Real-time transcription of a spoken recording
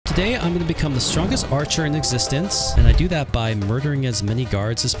today I'm going to become the strongest archer in existence, and I do that by murdering as many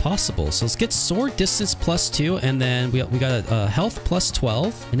guards as possible. So let's get sword distance +2, and then we got a health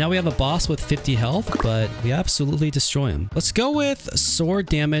 +12, and now we have a boss with 50 health, but we absolutely destroy him. Let's go with sword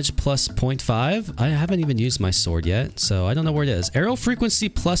damage +0.5. I haven't even used my sword yet, so I don't know where it is. Arrow frequency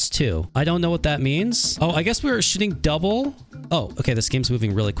 +2. I don't know what that means. Oh, I guess we were shooting double. Oh, okay, this game's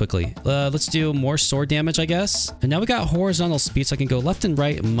moving really quickly. Let's do more sword damage, I guess. And now we got horizontal speed, so I can go left and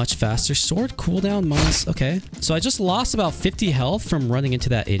right much faster. Sword cooldown minus... Okay. So I just lost about 50 health from running into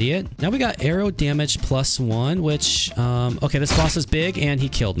that idiot. Now we got arrow damage +1, which... okay, this boss is big, and he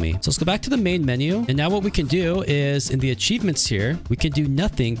killed me. So let's go back to the main menu. And now what we can do is, in the achievements here, we can do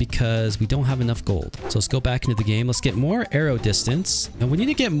nothing because we don't have enough gold. So let's go back into the game. Let's get more arrow distance. And we need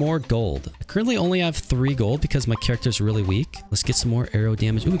to get more gold. I currently only have 3 gold because my character's really weak. Let's get some more arrow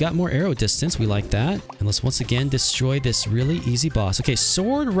damage. Ooh, we got more arrow distance. We like that. And let's once again destroy this really easy boss. Okay,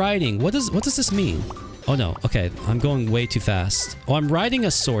 sword riding. What does this mean? Oh no, okay, I'm going way too fast. Oh, I'm riding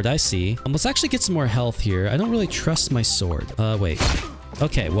a sword, I see. Let's actually get some more health here. I don't really trust my sword. Wait.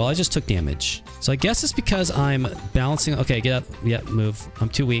 Okay, well, I just took damage. So I guess it's because I'm balancing... Okay, get up. Yeah, move. I'm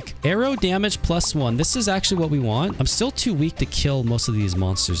too weak. Arrow damage +1. This is actually what we want. I'm still too weak to kill most of these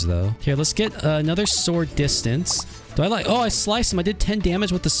monsters, though. Here, let's get another sword distance. Do I like... Oh, I sliced him. I did 10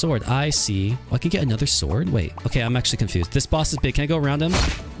 damage with the sword. I see. Oh, I can get another sword? Wait. Okay, I'm actually confused. This boss is big. Can I go around him?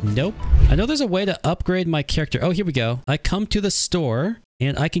 Nope. I know there's a way to upgrade my character. Oh, here we go. I come to the store...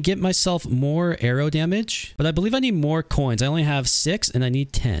 And I can get myself more arrow damage, but I believe I need more coins. I only have 6 and I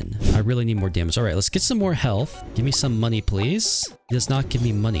need 10. I really need more damage. All right, let's get some more health. Give me some money, please. It does not give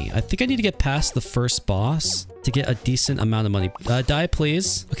me money. I think I need to get past the first boss to get a decent amount of money. Die,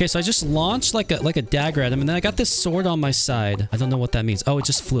 please. Okay, so I just launched like a dagger at him, and then I got this sword on my side. I don't know what that means. Oh, it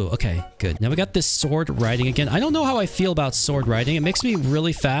just flew. Okay, good. Now we got this sword riding again. I don't know how I feel about sword riding. It makes me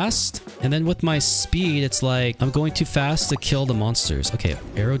really fast, and then with my speed, it's like I'm going too fast to kill the monsters. Okay,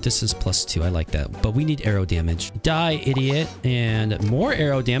 arrow distance +2. I like that, but we need arrow damage. Die, idiot. And more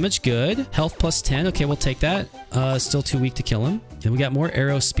arrow damage. Good. Health +10. Okay, we'll take that. Still too weak to kill him. And we got more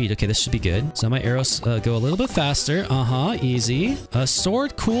arrow speed. Okay, this should be good. So my arrows go a little bit faster. Easy.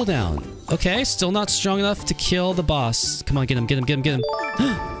 Sword cooldown. Okay, still not strong enough to kill the boss. Come on, get him, get him, get him, get him.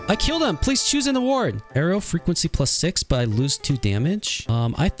 I killed him. Please choose an award. Arrow frequency +6, but I lose 2 damage.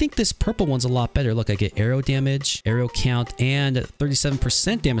 I think this purple one's a lot better. Look, I get arrow damage, arrow count, and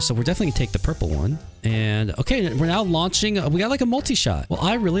 37% damage. So we're definitely gonna take the purple one. And okay, we're now launching. We got like a multi-shot. Well,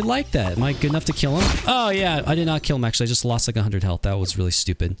 I really like that. Am I good enough to kill him? Oh yeah, I did not kill him actually. I just lost like 100 health. That was really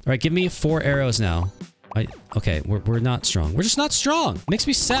stupid. All right, give me 4 arrows now. Okay, we're not strong. We're just not strong. Makes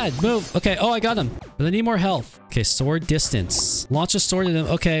me sad. Move. Okay, oh, I got him. But I need more health. Okay, sword distance. Launch a sword at him.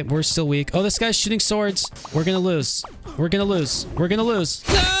 Okay, we're still weak. Oh, this guy's shooting swords. We're gonna lose. We're gonna lose. We're gonna lose.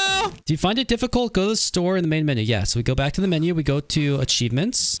 No! Do you find it difficult? Go to the store in the main menu. Yeah, so we go back to the menu. We go to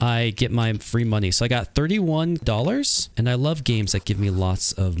achievements. I get my free money. So I got $31. And I love games that give me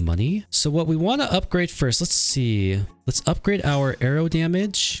lots of money. So what we want to upgrade first, let's see. Let's upgrade our arrow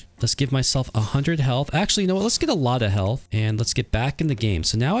damage. Let's give myself 100 health. Actually, you know what? Let's get a lot of health and let's get back in the game.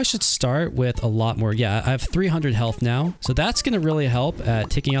 So now I should start with a lot more. Yeah, I have 300 health now. So that's going to really help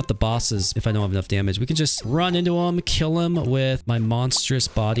at taking out the bosses if I don't have enough damage. We can just run into them, kill them with my monstrous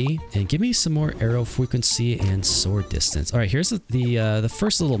body, and give me some more arrow frequency and sword distance. All right, here's the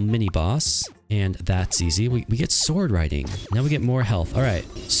first little mini boss. And that's easy. We get sword riding. Now we get more health. All right.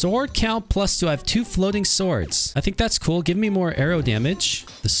 Sword count +2. I have 2 floating swords. I think that's cool. Give me more arrow damage.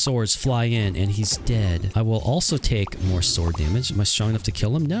 The swords fly in and he's dead. I will also take more sword damage. Am I strong enough to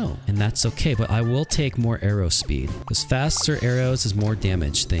kill him? No. And that's okay, but I will take more arrow speed. Because faster arrows is more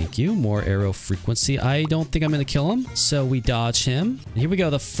damage. Thank you. More arrow frequency. I don't think I'm going to kill him. So we dodge him. And here we go.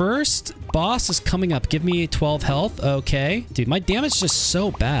 The first boss is coming up. Give me 12 health. Okay. Dude, my damage is just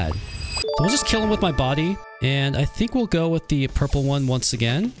so bad. So we'll just kill him with my body. And I think we'll go with the purple one once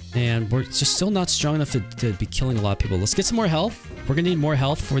again. And we're just still not strong enough to be killing a lot of people. Let's get some more health. We're gonna need more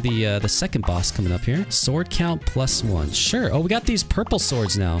health for the second boss coming up here. Sword count +1. Sure. Oh, we got these purple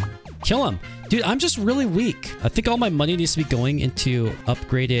swords now. Kill him. Dude, I'm just really weak. I think all my money needs to be going into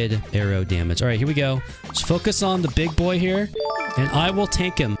upgraded arrow damage. All right, here we go. Just focus on the big boy here. And I will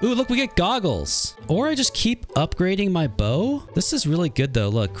tank him. Ooh, look, we get goggles. Or I just keep upgrading my bow. This is really good, though.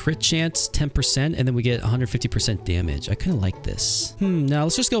 Look, crit chance 10%, and then we get 150% damage. I kind of like this. Now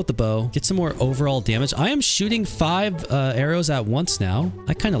let's just go with the bow. Get some more overall damage. I am shooting 5 arrows at once now.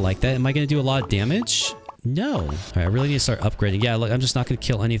 I kind of like that. Am I going to do a lot of damage? No. All right, I really need to start upgrading. Yeah, look, I'm just not going to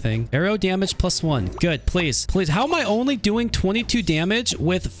kill anything. Arrow damage +1. Good, please. Please. How am I only doing 22 damage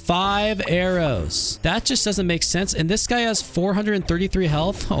with 5 arrows? That just doesn't make sense. And this guy has 433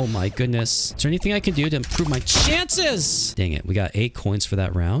 health. Oh my goodness. Is there anything I can do to improve my chances? Dang it. We got 8 coins for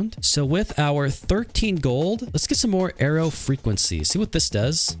that round. So with our 13 gold, let's get some more arrow frequency. See what this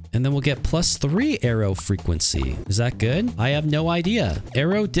does. And then we'll get +3 arrow frequency. Is that good? I have no idea.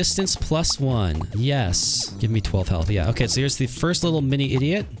 Arrow distance +1. Yes. Give me 12 health. Yeah. Okay. So here's the first little mini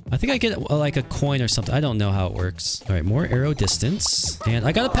idiot. I think I get like a coin or something. I don't know how it works. All right. More arrow distance. And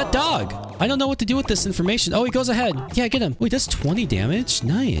I got a pet dog. I don't know what to do with this information. Oh, he goes ahead. Yeah, get him. Wait, that's 20 damage.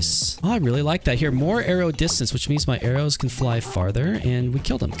 Nice. Oh, I really like that. Here, more arrow distance, which means my arrows can fly farther. And we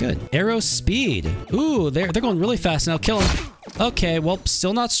killed him. Good. Arrow speed. Ooh, they're going really fast now. Kill him. Okay, well,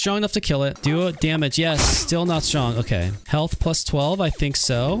 still not strong enough to kill it. Do it. Damage. Yes, still not strong. Okay. Health +12. I think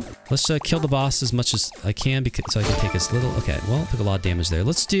so. Let's kill the boss as much as I can so I can take as little. Okay, well, took a lot of damage there.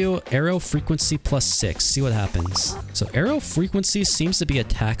 Let's do arrow frequency +6. See what happens. So arrow frequency seems to be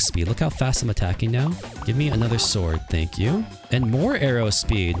attack speed. Look how fast I'm attacking now. Give me another sword. Thank you. And more arrow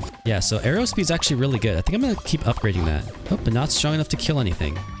speed. Yeah, so arrow speed is actually really good. I think I'm going to keep upgrading that. Oh, but not strong enough to kill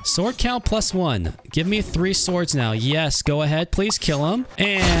anything. Sword count +1. Give me 3 swords now. Yes, go ahead. Please kill him.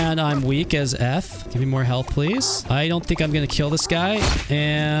 And I'm weak as F. Give me more health, please. I don't think I'm going to kill this guy.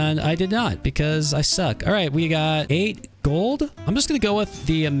 And I did not because I suck. All right, we got 8 gold. I'm just going to go with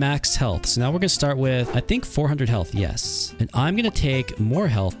the max health. So now we're going to start with, I think, 400 health. Yes. And I'm going to take more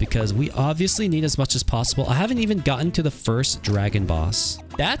health because we obviously need as much as possible. I haven't even gotten to the first dragon boss.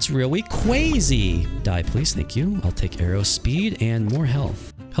 That's really crazy. Die, please. Thank you. I'll take arrow speed and more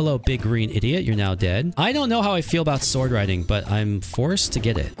health. Hello, big green idiot. You're now dead. I don't know how I feel about sword riding, but I'm forced to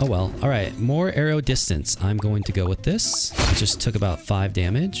get it. Oh, well. All right. More arrow distance. I'm going to go with this. It just took about 5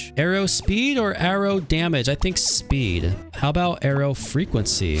 damage. Arrow speed or arrow damage? I think speed. How about arrow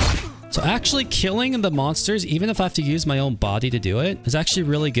frequency? So actually killing the monsters, even if I have to use my own body to do it, is actually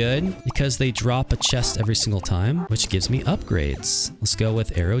really good because they drop a chest every single time, which gives me upgrades. Let's go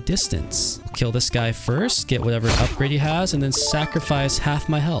with arrow distance. We'll kill this guy first, get whatever upgrade he has, and then sacrifice half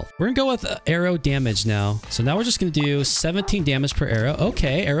my health. We're gonna go with arrow damage now. So now we're just gonna do 17 damage per arrow.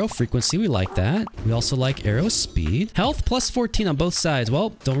 Okay, arrow frequency, we like that. We also like arrow speed. Health +14 on both sides.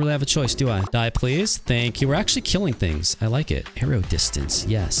 Well, don't really have a choice, do I? Die, please. Thank you. We're actually killing things. I like it. Arrow distance,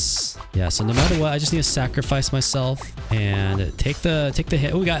 yes. Yeah, so no matter what, I just need to sacrifice myself and take the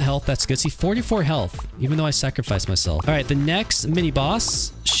hit. Oh, we got health. That's good. See, 44 health, even though I sacrificed myself. All right, the next mini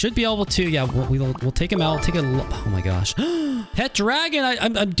boss should be able to, yeah, we'll take him out. Take a, oh my gosh. Pet dragon.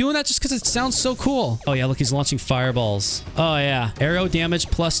 I'm doing that just because it sounds so cool. Oh yeah, look, he's launching fireballs. Oh yeah. Arrow damage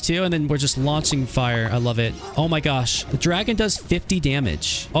 +2, and then we're just launching fire. I love it. Oh my gosh. The dragon does 50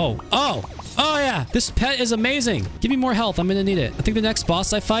 damage. Oh yeah, this pet is amazing. Give me more health. I'm gonna need it. I think the next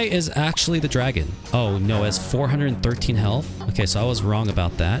boss I fight is actually the dragon. Oh no, it has 413 health. Okay, so I was wrong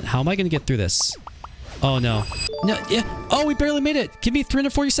about that. How am I gonna get through this? Oh no. No, yeah. Oh, we barely made it. Give me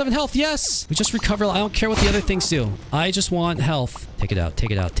 347 health. Yes. We just recovered. I don't care what the other things do. I just want health. Take it out.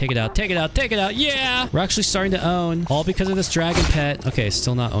 Take it out. Take it out. Take it out. Take it out. Yeah. We're actually starting to own. All because of this dragon pet. Okay,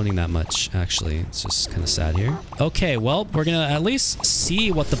 still not owning that much, actually. It's just kind of sad here. Okay, well, we're going to at least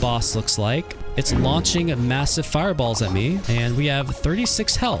see what the boss looks like. It's launching massive fireballs at me, and we have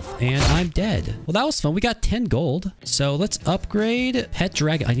 36 health, and I'm dead. Well, that was fun. We got 10 gold. So let's upgrade Pet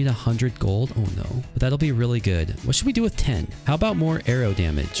Dragon. I need 100 gold. Oh, no. But that'll be really good. What should we do with 10? How about more arrow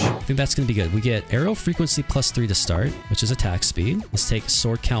damage? I think that's going to be good. We get arrow frequency +3 to start, which is attack speed. Let's take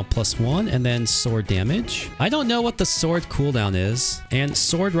sword count +1, and then sword damage. I don't know what the sword cooldown is. And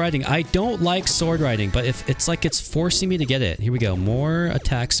sword riding. I don't like sword riding, but if it's like it's forcing me to get it. Here we go. More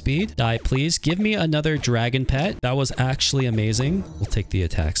attack speed. Die, please. Give me another dragon pet. That was actually amazing. We'll take the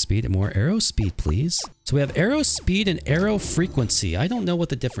attack speed and more arrow speed, please. So we have arrow speed and arrow frequency. I don't know what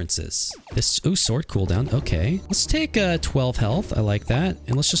the difference is. This, ooh, sword cooldown. Okay. Let's take 12 health. I like that.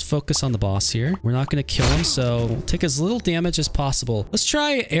 And let's just focus on the boss here. We're not going to kill him, so we'll take as little damage as possible. Let's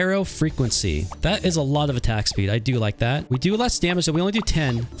try arrow frequency. That is a lot of attack speed. I do like that. We do less damage, so we only do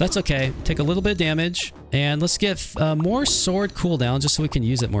 10. That's okay. Take a little bit of damage. And let's get more sword cooldown just so we can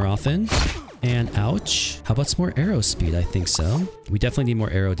use it more often. And ouch. How about some more arrow speed? I think so. We definitely need more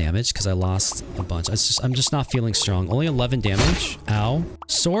arrow damage because I lost a bunch. I'm just not feeling strong. Only 11 damage. Ow.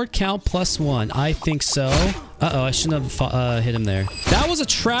 Sword count +1. I think so. Uh-oh, I shouldn't have hit him there. That was a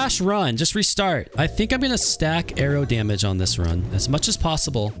trash run. Just restart. I think I'm going to stack arrow damage on this run as much as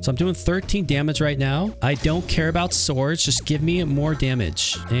possible. So I'm doing 13 damage right now. I don't care about swords. Just give me more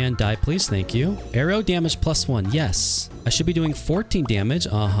damage. And die, please. Thank you. Arrow damage +1. Yes. I should be doing 14 damage.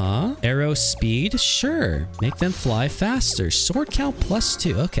 Uh-huh. Arrow speed. Sure. Make them fly faster. Sword count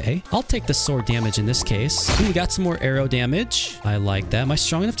 +2. Okay. I'll take the sword damage in this case. Ooh, we got some more arrow damage. I like that. Am I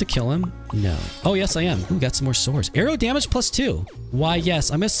strong enough to kill him? No. Oh, yes, I am. Ooh, got some more swords. Arrow damage +2. Why,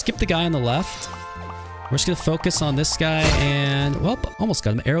 yes. I'm going to skip the guy on the left. We're just going to focus on this guy and, well, almost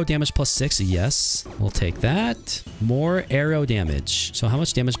got him. Arrow damage +6. Yes. We'll take that. More arrow damage. So how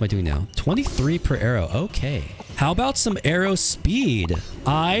much damage am I doing now? 23 per arrow. Okay. How about some arrow speed?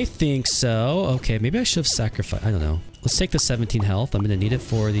 I think so. Okay, maybe I should have sacrificed. I don't know. Let's take the 17 health. I'm going to need it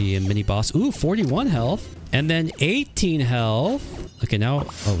for the mini boss. Ooh, 41 health. And then 18 health. Okay, now...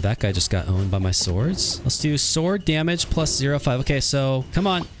 Oh, that guy just got owned by my swords. Let's do sword damage +0.5. Okay, so come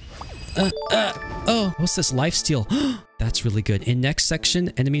on. Oh, what's this? Lifesteal. That's really good. In next section,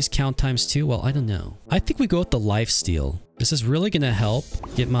 enemies count ×2. Well, I don't know. I think we go with the lifesteal. This is really going to help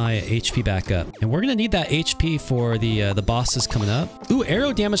get my HP back up. And we're going to need that HP for the bosses coming up. Ooh,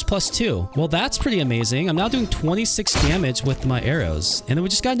 arrow damage +2. Well, that's pretty amazing. I'm now doing 26 damage with my arrows. And then we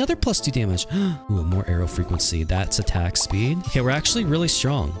just got another +2 damage. Ooh, more arrow frequency. That's attack speed. Okay, we're actually really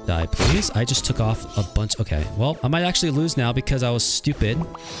strong. Die, please. I just took off a bunch. Okay, well, I might actually lose now because I was stupid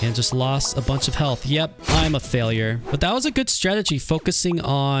and just lost a bunch of health. Yep, I'm a failure. But that was a good strategy, focusing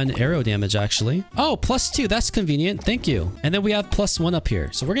on arrow damage, actually. Oh, +2. That's convenient. Thank you. And then we have +1 up here.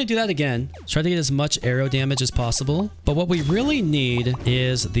 So we're going to do that again. Try to get as much arrow damage as possible. But what we really need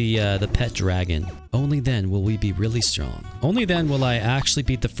is the pet dragon. Only then will we be really strong. Only then will I actually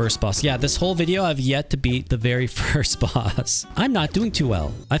beat the first boss. Yeah, this whole video I've yet to beat the very first boss. I'm not doing too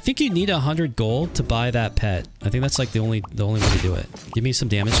well. I think you need 100 gold to buy that pet. I think that's like the only way to do it. Give me some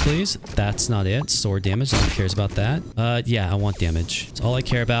damage, please. That's not it. Sword damage. No one cares about that. Yeah, I want damage. It's all I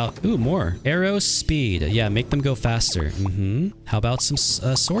care about. Ooh, more. Arrow speed. Yeah, make them go faster. How about some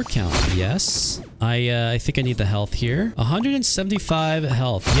sword count? Yes. I think I need the health here. 175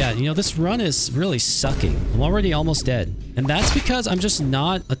 health. Yeah, you know, this run is really sucking. I'm already almost dead. And that's because I'm just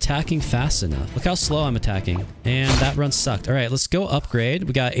not attacking fast enough. Look how slow I'm attacking. And that run sucked. All right, let's go upgrade.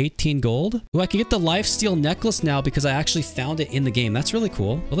 We got 18 gold. Ooh, I can get the lifesteal necklace now because I actually found it in the game. That's really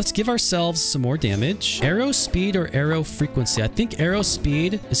cool. But let's give ourselves some more damage. Arrow speed or arrow frequency? I think arrow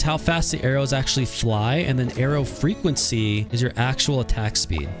speed is how fast the arrows actually fly. And then arrow frequency is your actual attack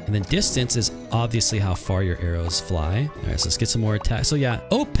speed. And then distance is obviously how far your arrows fly. All right, so let's get some more attack. So yeah.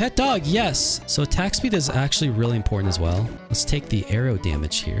 Oh, pet dog. Yes. So attack speed is actually really important as well. Let's take the arrow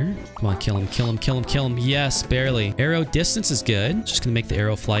damage here. Come on, kill him, kill him, kill him, kill him. Yes, barely. Arrow distance is good. Just gonna make the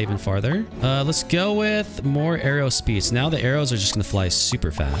arrow fly even farther. Let's go with more arrow speed. So now the arrows are just gonna fly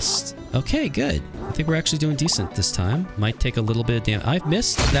super fast. Okay, good. I think we're actually doing decent this time. Might take a little bit of damage. I've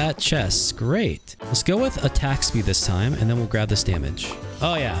missed that chest. Great. Let's go with attack speed this time, and then we'll grab this damage.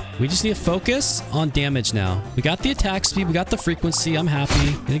 Oh yeah, we just need to focus on damage now. We got the attack speed, we got the frequency. I'm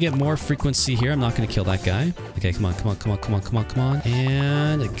happy. Gonna get more frequency here. I'm not gonna kill that guy. Okay, come on, come on, come on, come on, come on, come on.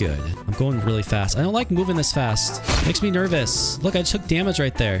 And good. I'm going really fast. I don't like moving this fast. Makes me nervous. Look, I took damage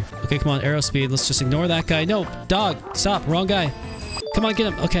right there. Okay, come on, arrow speed. Let's just ignore that guy. No, dog, stop, wrong guy. Come on, get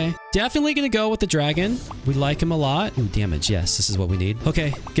him. Okay. Definitely gonna go with the dragon. We like him a lot. Ooh, damage. Yes, this is what we need.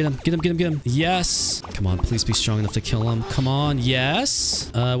 Okay, get him, get him, get him, get him. Yes. Come on, please be strong enough to kill him. Come on.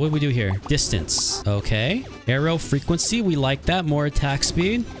 Yes. What do we do here? Distance. Okay. Arrow frequency. We like that. More attack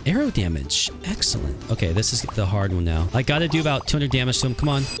speed. Arrow damage. Excellent. Okay, this is the hard one now. I gotta do about 200 damage to him. Come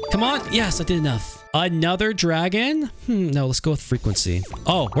on. Come on. Yes, I did enough. Another dragon? No, let's go with frequency.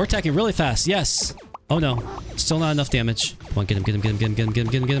 Oh, we're attacking really fast. Yes. Oh no, still not enough damage. Come on, get him, get him, get him, get him, get him, get him,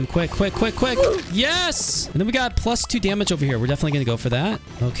 get him, get him, quick, quick, quick, quick. Yes! And then we got +2 damage over here. We're definitely gonna go for that.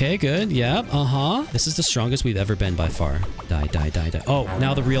 Okay, good. Yep, This is the strongest we've ever been by far. Die, die, die, die. Oh,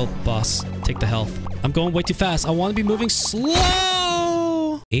 now the real boss. Take the health. I'm going way too fast. I want to be moving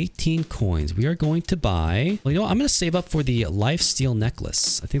slow. 18 coins. We are going to buy... Well, you know what? I'm going to save up for the lifesteal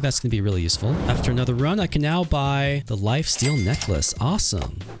necklace. I think that's going to be really useful. After another run, I can now buy the lifesteal necklace.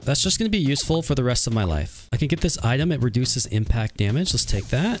 Awesome. That's just going to be useful for the rest of my life. I can get this item. It reduces impact damage. Let's take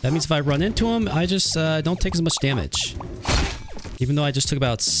that. That means if I run into him, I just don't take as much damage. Even though I just took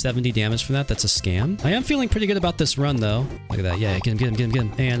about 70 damage from that, that's a scam. I am feeling pretty good about this run, though. Look at that. Yeah, get him, get him, get him, get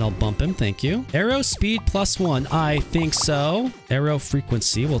him. And I'll bump him. Thank you. Arrow speed +1. I think so. Arrow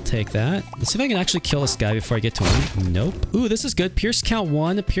frequency. We'll take that. Let's see if I can actually kill this guy before I get to him. Nope. Ooh, this is good. Pierce count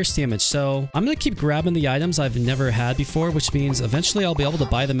 1, pierce damage. So I'm going to keep grabbing the items I've never had before, which means eventually I'll be able to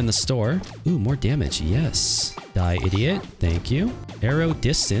buy them in the store. Ooh, more damage. Yes. Die, idiot. Thank you. Arrow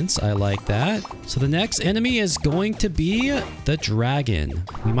distance. I like that. So the next enemy is going to be the dragon.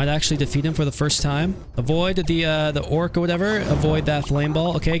 We might actually defeat him for the first time. Avoid the orc or whatever. Avoid that flame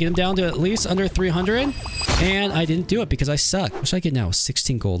ball. Okay, get him down to at least under 300. And I didn't do it because I suck. What should I get now?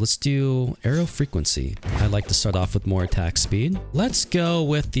 16 gold. Let's do arrow frequency. I like to start off with more attack speed. Let's go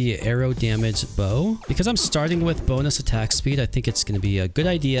with the arrow damage bow. Because I'm starting with bonus attack speed, I think it's going to be a good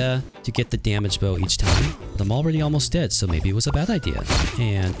idea to get the damage bow each time. But I'm already almost dead, so maybe it was a bad idea.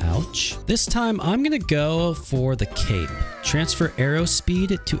 And ouch. This time, I'm going to go for the cape. Transfer arrow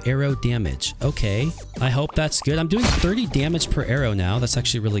speed to arrow damage. Okay, I hope that's good. I'm doing 30 damage per arrow now. That's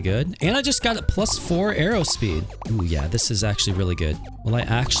actually really good. And I just got a +4 arrow speed. Ooh, yeah, this is actually really good. Will I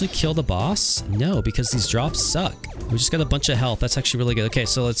actually kill the boss? No, because these drops suck. We just got a bunch of health. That's actually really good. Okay,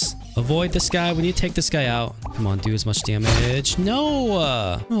 so let's avoid this guy. We need to take this guy out. Come on, do as much damage.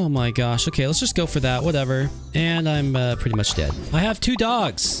 No! Oh my gosh. Okay, let's just go for that. Whatever. And I'm pretty much dead. I have 2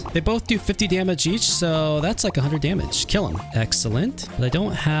 dogs. They both do 50 damage each, so that's like 100 damage. Kill them. Excellent. But I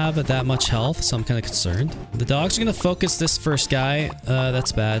don't have that much health, so I'm kind of concerned. The dogs are going to focus this first guy.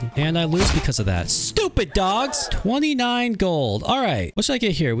 That's bad. And I lose because of that. Stupid dogs! 29 gold. All right. What should I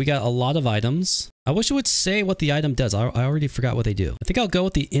get here? We got a lot of items. I wish it would say what the item does. I already forgot what they do. I think I'll go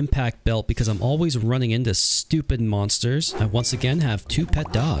with the impact belt because I'm always running into stupid monsters. I once again have 2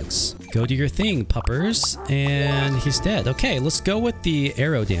 pet dogs. Go do your thing, puppers. And he's dead. Okay, let's go with the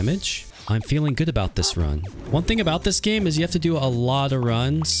arrow damage. I'm feeling good about this run. One thing about this game is you have to do a lot of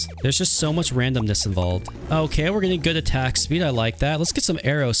runs. There's just so much randomness involved. Okay, we're getting good attack speed. I like that. Let's get some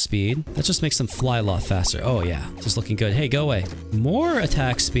arrow speed. That just makes them fly a lot faster. Oh yeah, just looking good. Hey, go away. More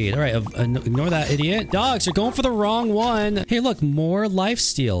attack speed. All right, ignore that idiot. Dogs, you're going for the wrong one. Hey, look, more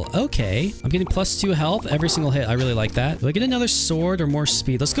lifesteal. Okay, I'm getting +2 health every single hit. I really like that. Do I get another sword or more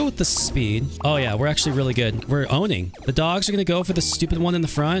speed? Let's go with the speed. Oh yeah, we're actually really good. We're owning. The dogs are gonna go for the stupid one in the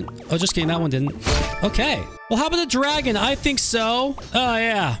front. Oh, just kidding. That one didn't. Okay. Well, how about the dragon? I think so. Oh,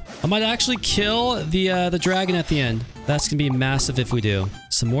 yeah. I might actually kill the dragon at the end. That's gonna be massive if we do.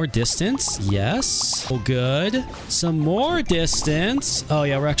 Some more distance. Yes. Oh, good. Some more distance. Oh,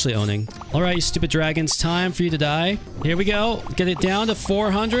 yeah, we're actually owning. All right, you stupid dragons. Time for you to die. Here we go. Get it down to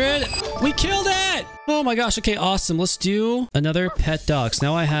 400. We killed it! Oh my gosh. Okay, awesome. Let's do another pet dog. So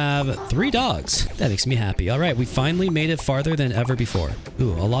now I have 3 dogs. That makes me happy. All right, we finally made it farther than ever before.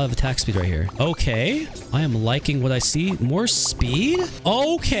 Ooh, a lot of attack speed right here. Okay. I am liking what I see. More speed?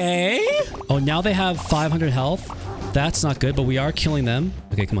 Okay. Oh, now they have 500 health. That's not good, but we are killing them.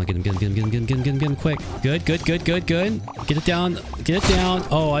 Okay, come on, get him, get him, get him, get him, get him, get him, get him, get him quick. Good, good, good, good, good. Get it down, get it down.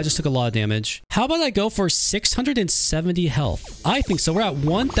 Oh, I just took a lot of damage. How about I go for 670 health? I think so. We're at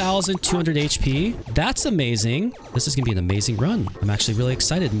 1,200 HP. That's amazing. This is gonna be an amazing run. I'm actually really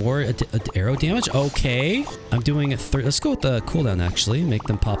excited. More arrow damage. Okay. I'm doing let's go with the cooldown, actually. Make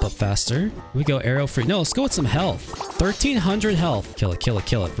them pop up faster. Here we go, arrow free. No, let's go with some health. 1,300 health. Kill it, kill it,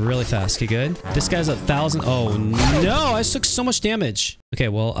 kill it. Really fast. Okay, good. This guy's 1,000. Oh, no. I just took so much damage. Okay,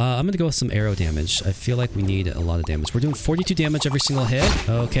 well, I'm gonna go with some arrow damage. I feel like we need a lot of damage. We're doing 42 damage every single hit.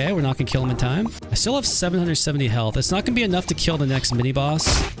 Okay, we're not gonna kill him in time. I still have 770 health. It's not gonna be enough to kill the next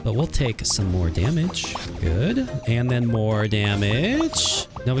mini-boss, but we'll take some more damage. Good. And then more damage.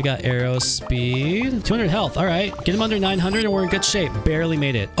 Now we got arrow speed. 200 health. All right, get him under 900 and we're in good shape. Barely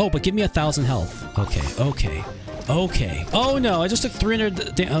made it. Oh, but give me 1,000 health. Okay, okay. Okay. Oh no, I just took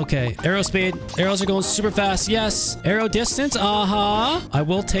 300. Okay. Arrow speed. Arrows are going super fast. Yes. Arrow distance. Uh-huh. I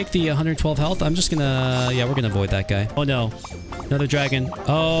will take the 112 health. I'm just gonna... Yeah, we're gonna avoid that guy. Oh no. Another dragon.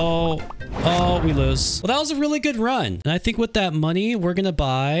 Oh. Oh, we lose. Well, that was a really good run. And I think with that money, we're gonna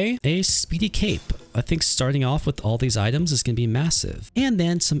buy a speedy cape. I think starting off with all these items is going to be massive. And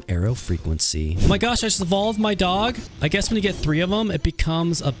then some arrow frequency. Oh my gosh, I just evolved my dog. I guess when you get 3 of them, it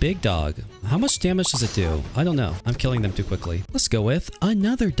becomes a big dog. How much damage does it do? I don't know. I'm killing them too quickly. Let's go with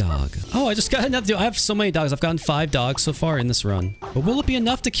another dog. Oh, I just got another. I have so many dogs. I've gotten 5 dogs so far in this run. But will it be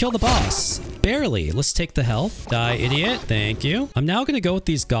enough to kill the boss? Barely. Let's take the health. Die, idiot. Thank you. I'm now going to go with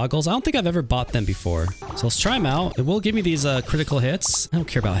these goggles. I don't think I've ever bought them before. So let's try them out. It will give me these critical hits. I don't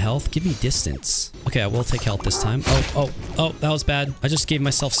care about health. Give me distance. Okay, I will take health this time. Oh, that was bad. I just gave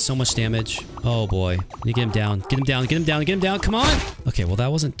myself so much damage. Oh boy. Need to get him down. Get him down, get him down, get him down. Come on! Okay, well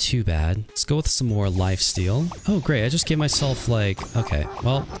that wasn't too bad. Let's go with some more lifesteal. Oh great, I just gave myself like... Okay,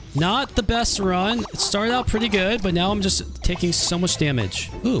 well, not the best run. It started out pretty good, but now I'm just taking so much damage.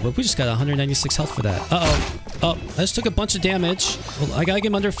 Ooh, but we just got 196 health for that. Uh-oh. Oh, I just took a bunch of damage. Well, I gotta get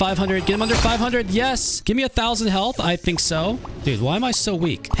him under 500. Get him under 500. Yes! Give me 1,000 health. I think so. Dude, why am I so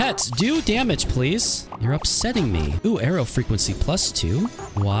weak? Pets, do damage, please. You're upsetting me. Ooh, arrow frequency +2.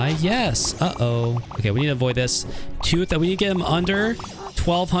 Why, yes. Uh-oh. Okay, we need to avoid this. We need to get him under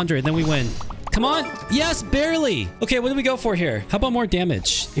 1,200. Then we win. Come on. Yes, barely. Okay, what do we go for here? How about more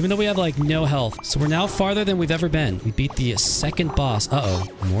damage? Even though we have like no health. So we're now farther than we've ever been. We beat the second boss. Uh-oh.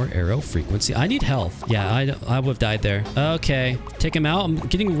 More arrow frequency. I need health. Yeah, I would have died there. Okay. Take him out. I'm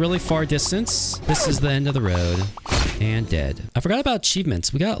getting really far distance. This is the end of the road. And dead. I forgot about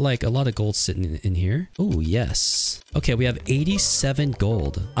achievements. We got like a lot of gold sitting in here. Oh, yes. Okay, we have 87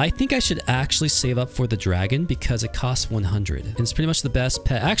 gold. I think I should actually save up for the dragon because it costs 100. And it's pretty much the best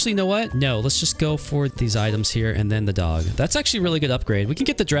pet. Actually, you know what? No, let's just go for these items here and then the dog. That's actually a really good upgrade. We can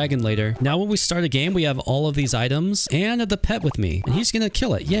get the dragon later. Now when we start a game, we have all of these items and the pet with me. And he's gonna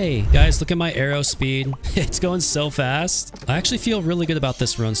kill it. Yay. Guys, look at my arrow speed. It's going so fast. I actually feel really good about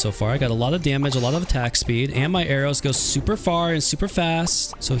this run so far. I got a lot of damage, a lot of attack speed, and my arrows go super far and super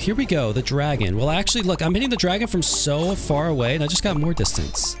fast. So here we go, the dragon. Well, actually, look, I'm hitting the dragon from so far away and I just got more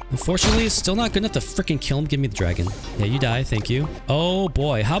distance. Unfortunately, it's still not good enough to freaking kill him. Give me the dragon. Yeah, you die. Thank you. Oh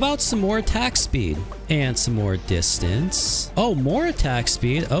boy. How about some more attack speed and some more distance? Oh, more attack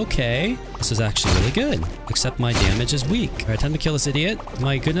speed. Okay. This is actually really good, except my damage is weak. All right, time to kill this idiot. Am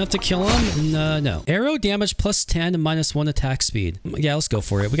I good enough to kill him? No. Arrow damage +10 and -1 attack speed. Yeah, let's go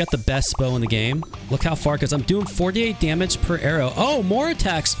for it. We got the best bow in the game. Look how far, because I'm doing 48 damage per arrow. Oh, more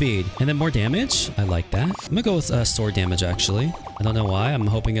attack speed and then more damage. I like that. I'm gonna go with sword damage, actually. I don't know why. I'm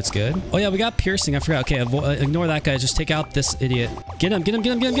hoping it's good. Oh yeah, we got piercing. I forgot. Okay, ignore that guy. Just take out this idiot. Get him, get him,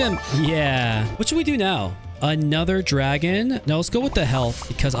 get him, get him, get him. Yeah. What should we do now? Another dragon? No, let's go with the health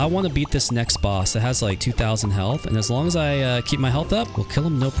because I want to beat this next boss. It has like 2,000 health. And as long as I keep my health up, we'll kill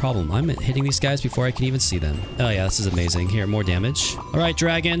him no problem. I'm hitting these guys before I can even see them. Oh yeah, this is amazing. Here, more damage. All right,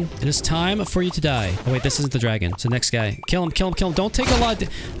 dragon. It is time for you to die. Oh wait, this isn't the dragon. It's the next guy. Kill him, kill him, kill him. Don't take a lot.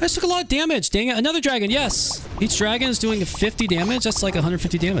 I just took a lot of damage. Dang it. Another dragon. Yes. Each dragon is doing 50 damage. That's like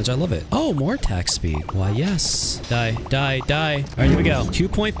 150 damage. I love it. Oh, more attack speed. Why, yes. Die, die, die. All right, here we go.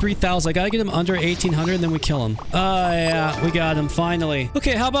 2.3 thousand. I got to get him under 1,800 and then we kill him. Yeah, we got him finally.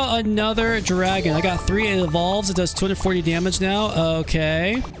 Okay, how about another dragon? I got 3. It evolves. It does 240 damage now.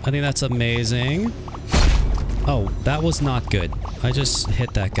 Okay. I think that's amazing. Oh, that was not good. I just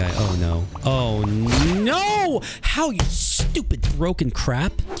hit that guy. Oh, no. Oh, no! How, you stupid broken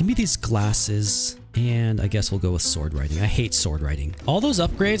crap? Give me these glasses. And I guess we'll go with sword riding. I hate sword riding. All those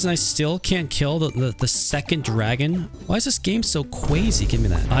upgrades and I still can't kill the second dragon. Why is this game so crazy? Give me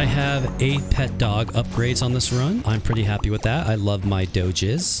that. I have 8 pet dog upgrades on this run. I'm pretty happy with that. I love my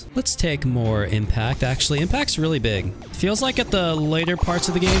doges. Let's take more impact. Actually, impact's really big. Feels like at the later parts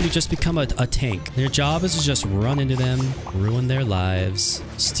of the game, you just become a tank. Your job is to just run into them, ruin their lives,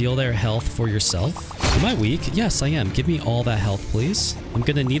 steal their health for yourself. Am I weak? Yes, I am. Give me all that health, please. I'm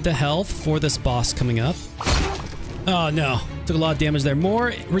gonna need the health for this boss coming up. Oh no, took a lot of damage there.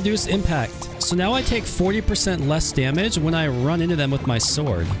 More reduced impact. So now I take 40% less damage when I run into them with my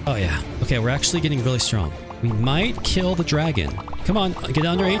sword. Oh yeah. Okay, we're actually getting really strong. We might kill the dragon. Come on, get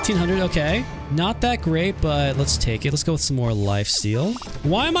under 1,800. Okay. Not that great, but let's take it. Let's go with some more lifesteal.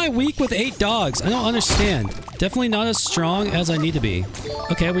 Why am I weak with 8 dogs? I don't understand. Definitely not as strong as I need to be.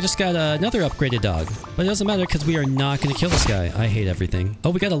 Okay, we just got another upgraded dog. But it doesn't matter because we are not going to kill this guy. I hate everything. Oh,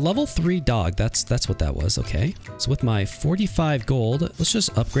 we got a level 3 dog. That's what that was. Okay. So with my 45 gold, let's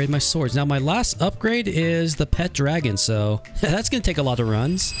just upgrade my swords. Now, my last upgrade is the pet dragon. So that's going to take a lot of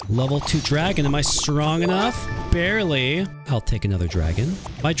runs. Level 2 dragon. Am I strong enough? Barely. I'll take another dragon.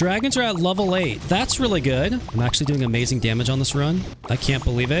 My dragons are at level 8. That's really good. I'm actually doing amazing damage on this run. I can't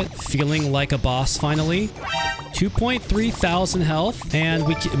believe it. Feeling like a boss finally. 2.3 thousand health, and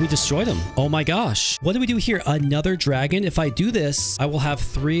we destroyed him. Oh my gosh. What do we do here? Another dragon? If I do this, I will have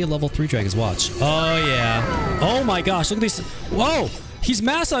 3 level 3 dragons. Watch. Oh yeah. Oh my gosh. Look at these. Whoa. He's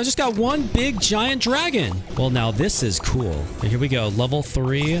massive. I just got one big giant dragon. Well, now this is cool. Here we go. Level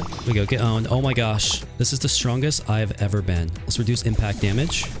 3. We go. Get owned. Oh my gosh. This is the strongest I've ever been. Let's reduce impact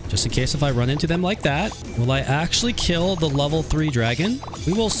damage. Just in case if I run into them like that. Will I actually kill the level 3 dragon?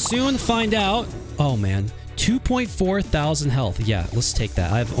 We will soon find out. Oh man. 2.4 thousand health. Yeah, let's take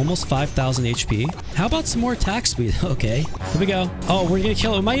that. I have almost 5,000 HP. How about some more attack speed? Okay, here we go. Oh, we're gonna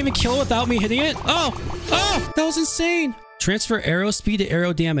kill it. Might even kill it without me hitting it. Oh, that was insane. Transfer arrow speed to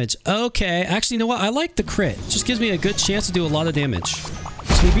arrow damage. Okay, actually, you know what? I like the crit. Just gives me a good chance to do a lot of damage.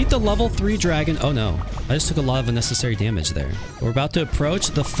 So we beat the level 3 dragon. Oh no, I just took a lot of unnecessary damage there. We're about to approach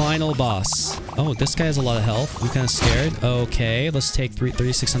the final boss. Oh, this guy has a lot of health. I'm kind of scared. Okay, let's take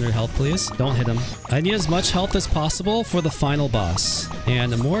 3,600 health, please. Don't hit him. I need as much health as possible for the final boss.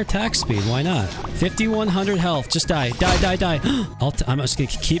 And more attack speed, why not? 5,100 health. Just die. Die. I'm just gonna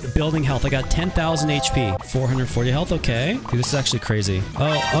keep building health. I got 10,000 HP. 440 health, okay. Dude, this is actually crazy.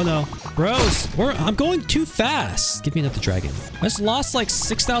 Oh no. Bros, I'm going too fast. Give me another dragon. I just lost like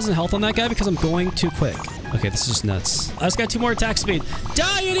 6,000 health on that guy because I'm going too quick. Okay, this is just nuts. I just got 2 more attack speed.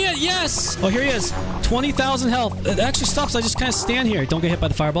 Die, idiot! Yes! Oh, here he is. 20,000 health. It actually stops. I just kind of stand here. Don't get hit by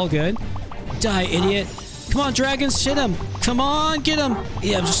the fireball. Good. Die, idiot. Come on, dragons. Shit him. Come on, get him.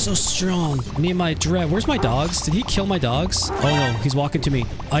 Yeah, I'm just so strong. Me and my dread. Where's my dogs? Did he kill my dogs? Oh, no. He's walking to me.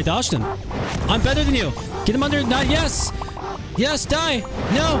 I dodged him. I'm better than you. Get him under. Not. Yes. Yes, die.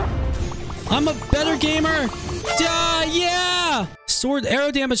 No. I'm a better gamer. Die. Yeah. Sword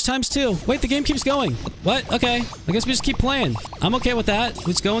arrow damage times 2. Wait, the game keeps going. What? Okay. I guess we just keep playing. I'm okay with that.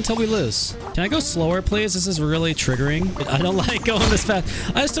 Let's go until we lose. Can I go slower, please? This is really triggering. I don't like going this fast.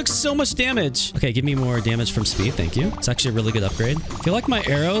 I just took so much damage. Okay, give me more damage from speed. Thank you. It's actually a really good upgrade. I feel like my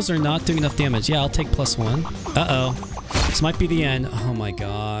arrows are not doing enough damage. Yeah, I'll take +1. Uh-oh. This might be the end. Oh my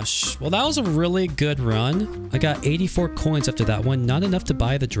gosh. Well, that was a really good run. I got 84 coins after that one. Not enough to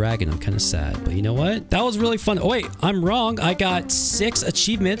buy the dragon. I'm kind of sad. But you know what? That was really fun. Oh, wait. I'm wrong. I got 6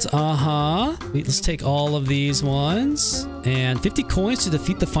 achievements. Wait, let's take all of these ones. And 50 coins to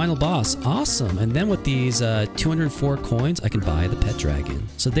defeat the final boss. Awesome. And then with these 204 coins, I can buy the pet dragon.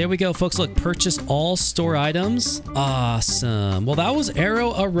 So there we go, folks. Look, purchase all store items. Awesome. Well, that was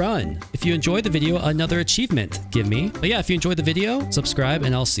Arrow a Run. If you enjoyed the video, another achievement give me. But yeah, if you enjoyed the video, subscribe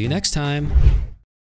and I'll see you next time.